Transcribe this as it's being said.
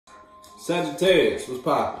Sagittarius, what's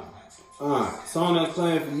poppin'? Alright, song that's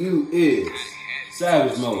playing for you is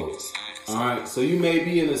Savage Mode. Alright, so you may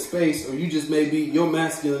be in a space, or you just may be, your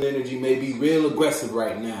masculine energy may be real aggressive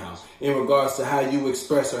right now in regards to how you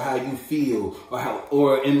express or how you feel,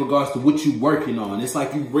 or in regards to what you working on. It's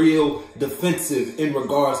like you real defensive in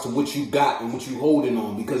regards to what you got and what you holding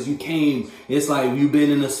on, because you came, it's like you've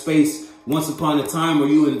been in a space once upon a time where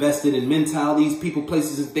you invested in mentalities, people,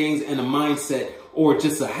 places, and things, and a mindset, or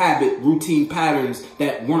just a habit, routine patterns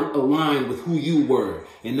that weren't aligned with who you were.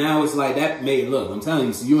 And now it's like that made, look, I'm telling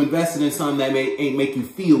you, so you invested in something that ain't make you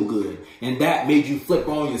feel good. And that made you flip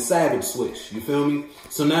on your savage switch. You feel me?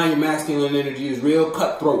 So now your masculine energy is real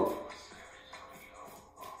cutthroat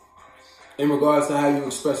in regards to how you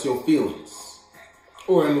express your feelings,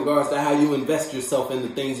 or in regards to how you invest yourself in the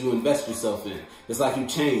things you invest yourself in. It's like you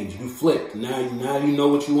changed, you flipped. Now you know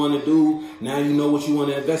what you want to do. Now you know what you want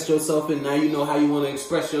to invest yourself in. Now you know how you want to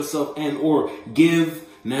express yourself and or give.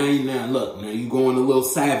 Now you going a little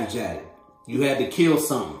savage at it. You had to kill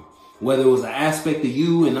something, whether it was an aspect of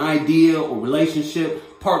you, an idea, or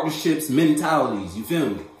relationship, partnerships, mentalities. You feel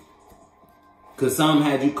me? Because some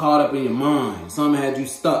had you caught up in your mind. Some had you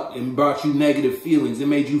stuck and brought you negative feelings. It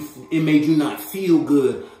made you not feel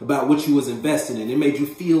good about what you was investing in. It made you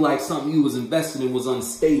feel like something you was investing in was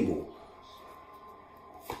unstable.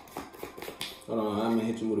 Hold on, I'm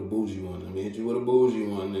gonna hit you with a bougie one. and then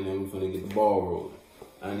we're gonna get the ball rolling.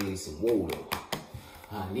 I need some water.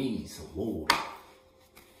 I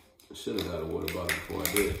should have got a water bottle before I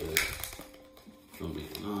did that. Don't be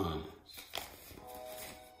honest.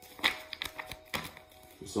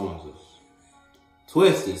 What song is this?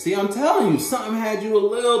 Twisted. See, I'm telling you, something had you a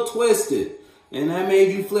little twisted. And that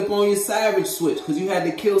made you flip on your savage switch because you had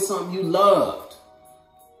to kill something you loved.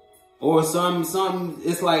 Or something,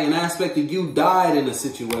 it's like an aspect of you died in a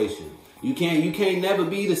situation. You can't never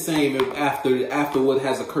be the same after what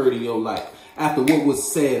has occurred in your life. After what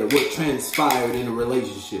was said or what transpired in a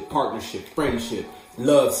relationship, partnership, friendship,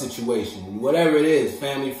 love situation, whatever it is,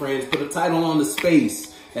 family, friends, put a title on the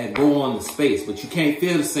space that go on the space, but you can't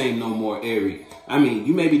feel the same no more, Aries. I mean,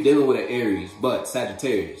 you may be dealing with an Aries, but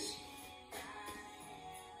Sagittarius.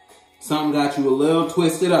 Something got you a little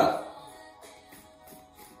twisted up.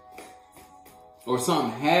 Or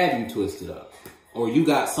something had you twisted up. Or you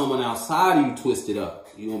got someone outside of you twisted up.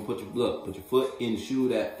 You gonna put your foot in the shoe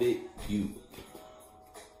that fit you.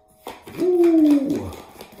 Ooh.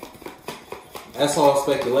 That's all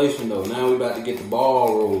speculation though. Now we're about to get the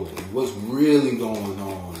ball rolling. What's really going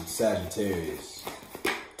on, Sagittarius?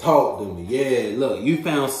 Talk to me. Yeah, look, you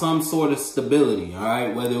found some sort of stability, all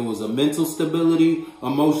right? Whether it was a mental stability,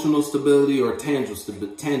 emotional stability, or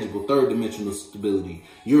tangible third dimensional stability.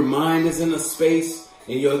 Your mind is in a space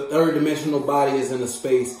and your third dimensional body is in a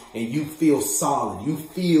space and you feel solid. You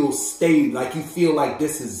feel stable, like you feel like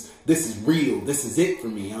this is real. This is it for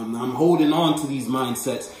me. I'm holding on to these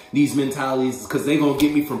mindsets, these mentalities, because they're going to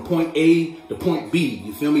get me from point A to point B.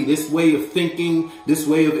 You feel me? This way of thinking, this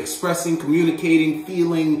way of expressing, communicating,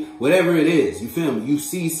 feeling, whatever it is. You feel me? You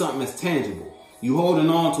see something that's tangible. You holding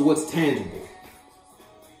on to what's tangible.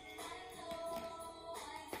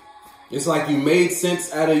 It's like you made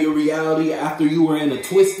sense out of your reality after you were in a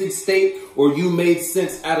twisted state, or you made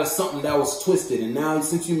sense out of something that was twisted. And now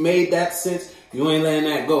since you made that sense, you ain't letting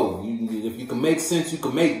that go. If you can make sense, you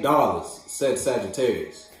can make dollars, said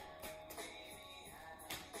Sagittarius.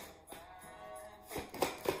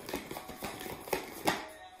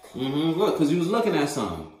 Look, because you was looking at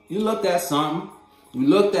something. You looked at something.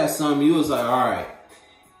 You was like, all right,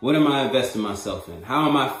 what am I investing myself in? How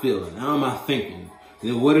am I feeling? How am I thinking?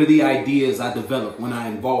 What are the ideas I developed when I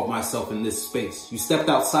involved myself in this space? You stepped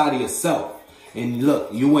outside of yourself. And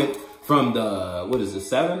look, you went from the, what is it,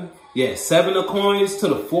 7? Yeah, 7 of coins to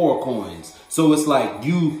the 4 of coins. So it's like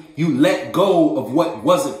you let go of what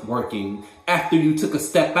wasn't working after you took a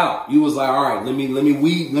step out. You was like, all right, let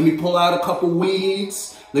me pull out a couple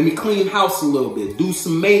weeds. Let me clean house a little bit. Do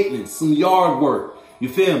some maintenance, some yard work. You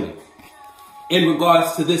feel me? In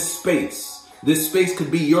regards to this space. This space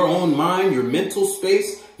could be your own mind, your mental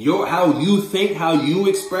space, how you think, how you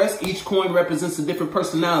express. Each coin represents a different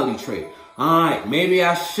personality trait. All right, maybe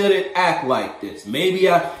I shouldn't act like this. Maybe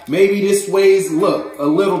this way's look a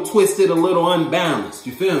little twisted, a little unbalanced.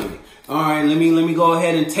 You feel me? All right, let me go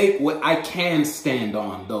ahead and take what I can stand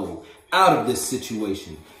on though out of this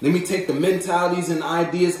situation. Let me take the mentalities and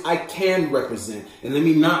ideas I can represent, and let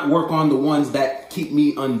me not work on the ones that keep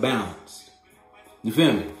me unbalanced. You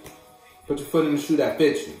feel me? Put your foot in the shoe that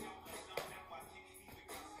fits you.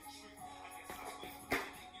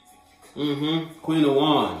 Queen of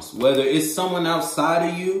Wands. Whether it's someone outside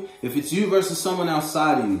of you, if it's you versus someone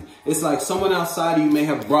outside of you, it's like someone outside of you may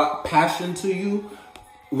have brought passion to you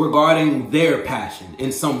regarding their passion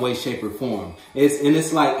in some way, shape, or form.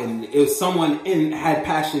 It's like if someone had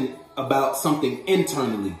passion about something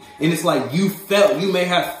internally, and it's like you may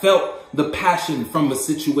have felt the passion from a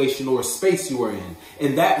situation or a space you were in,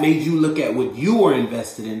 and that made you look at what you were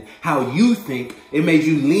invested in, how you think. It made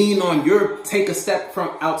you lean on take a step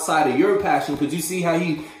from outside of your passion, because you see how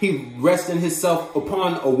he resting himself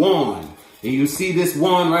upon a wand. And you see this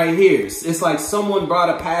wand right here. It's like someone brought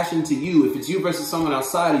a passion to you, if it's you versus someone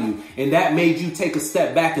outside of you, and that made you take a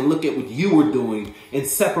step back and look at what you were doing and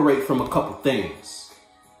separate from a couple things.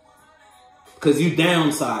 Because you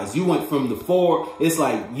downsized. You went from the 4. It's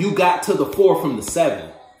like you got to the 4 from the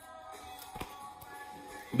 7.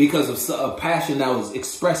 Because of a passion that was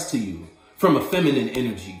expressed to you from a feminine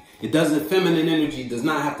energy. Feminine energy does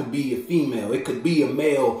not have to be a female. It could be a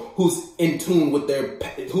male who's in tune with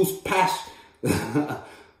who's passion,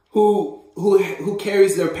 who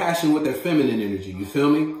carries their passion with their feminine energy. You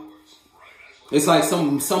feel me? It's like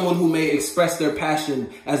someone who may express their passion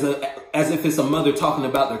as if it's a mother talking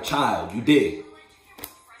about their child. You dig?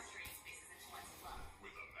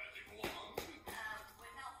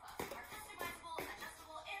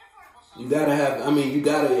 You gotta have,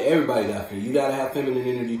 everybody got you gotta have feminine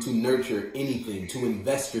energy to nurture anything, to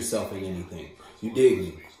invest yourself in anything. You dig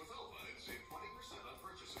me?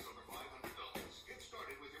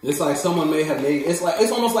 It's like someone may have it's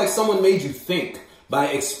almost like someone made you think by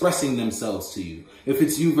expressing themselves to you. If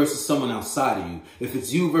it's you versus someone outside of you. If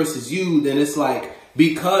it's you versus you, then it's like,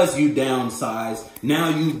 because you downsized, now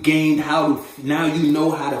you gained now you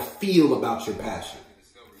know how to feel about your passion.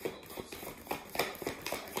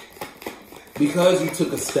 Because you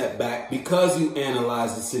took a step back, because you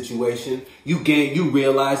analyzed the situation, you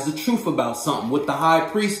realize the truth about something with the High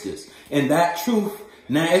Priestess. And that truth,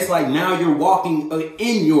 now it's like now you're walking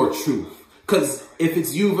in your truth. Because if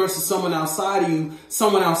it's you versus someone outside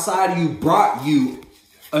of you brought you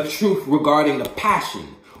a truth regarding a passion.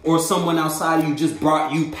 Or someone outside of you just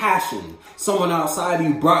brought you passion. Someone outside of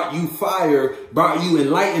you brought you fire, brought you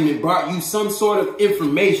enlightenment, brought you some sort of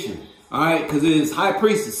information. All right, because it is High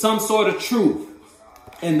Priestess, some sort of truth.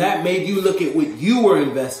 And that made you look at what you were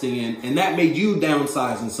investing in, and that made you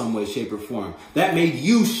downsize in some way, shape, or form. That made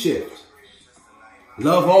you shift.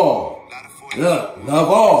 Love all. Love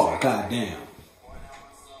all, goddamn.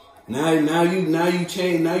 Now you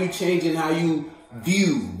changing how you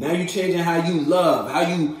view. Now you changing how you love, how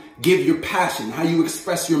you give your passion, how you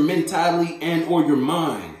express your mentality and or your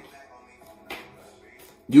mind.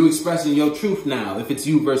 You expressing your truth now, if it's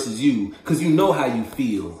you versus you, because you know how you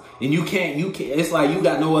feel. And you can't, it's like you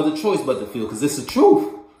got no other choice but to feel, because it's the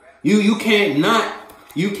truth. It's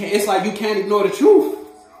like you can't ignore the truth.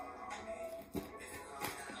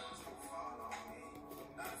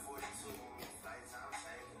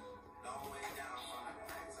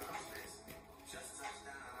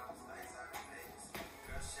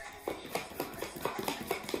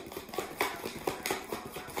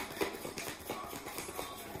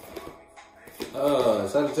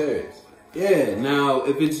 Sagittarius. Yeah, now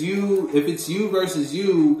if it's you versus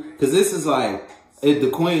you, because this is like the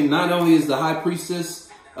queen, not only is the High Priestess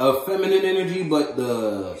of feminine energy, but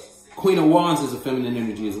the Queen of Wands is a feminine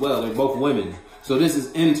energy as well. They're both women. So this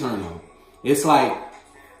is internal. It's like,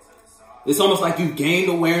 it's almost like you gained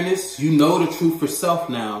awareness. You know the truth for self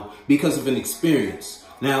now because of an experience.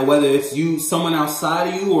 Now, whether it's someone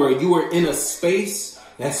outside of you, or you were in a space,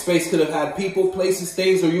 that space could have had people, places,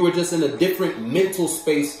 things, or you were just in a different mental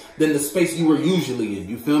space than the space you were usually in.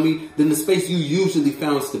 You feel me? Than the space you usually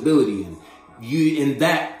found stability in. You, in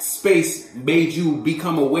that space, made you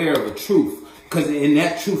become aware of a truth. Because in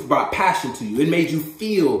that truth brought passion to you. It made you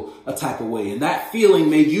feel a type of way. And that feeling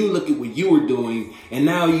made you look at what you were doing. And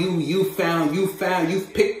now you've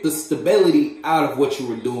picked the stability out of what you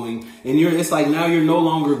were doing. And it's like now you're no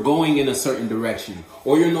longer going in a certain direction.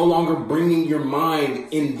 Or you're no longer bringing your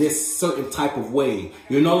mind in this certain type of way.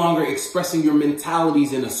 You're no longer expressing your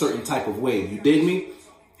mentalities in a certain type of way. You dig me?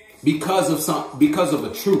 Because of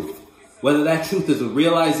a truth. Whether that truth is a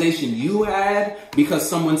realization you had because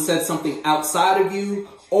someone said something outside of you,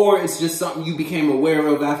 or it's just something you became aware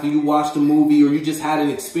of after you watched a movie, or you just had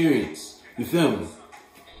an experience. You feel me?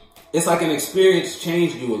 It's like an experience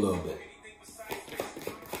changed you a little bit.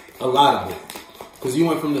 A lot of it. Because you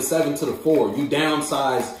went from the 7 to the 4. You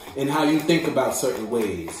downsized in how you think about certain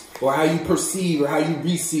ways, or how you perceive or how you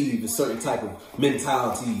receive a certain type of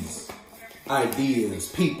mentalities,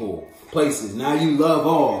 ideas, people, places. Now you love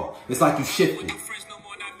all. It's like you shifted.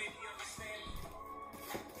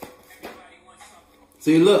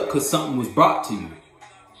 See, look, because something was brought to you.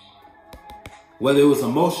 Whether it was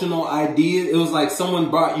emotional ideas, it was like someone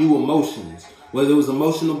brought you emotions. Whether it was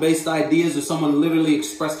emotional based ideas or someone literally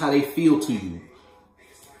expressed how they feel to you.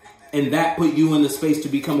 And that put you in the space to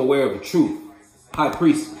become aware of a truth. High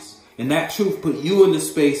Priestess. And that truth put you in the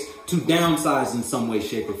space to downsize in some way,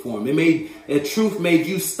 shape, or form. Truth made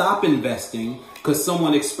you stop investing because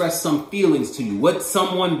someone expressed some feelings to you. What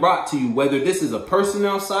someone brought to you, whether this is a person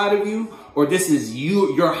outside of you or this is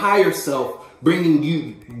you, your higher self, bringing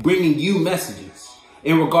you messages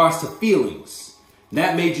in regards to feelings.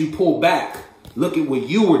 That made you pull back. Look at what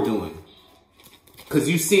you were doing. Because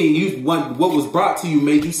what was brought to you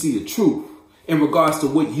made you see the truth in regards to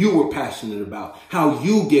what you were passionate about, how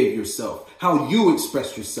you gave yourself, how you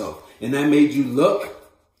expressed yourself. And that made you look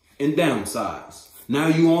and downsize. Now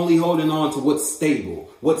you only holding on to what's stable,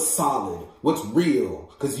 what's solid, what's real.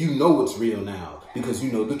 Because you know what's real now. Because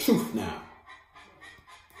you know the truth now.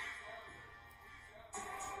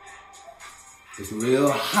 It's real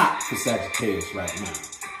hot for Sagittarius right now.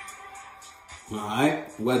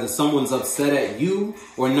 Alright? Whether someone's upset at you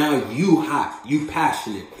or now you hot, you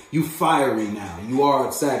passionate, you fiery now. You are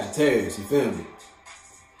a Sagittarius, you feel me?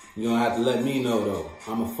 You don't have to let me know though.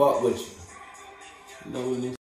 I'ma fuck with you. You know what I mean?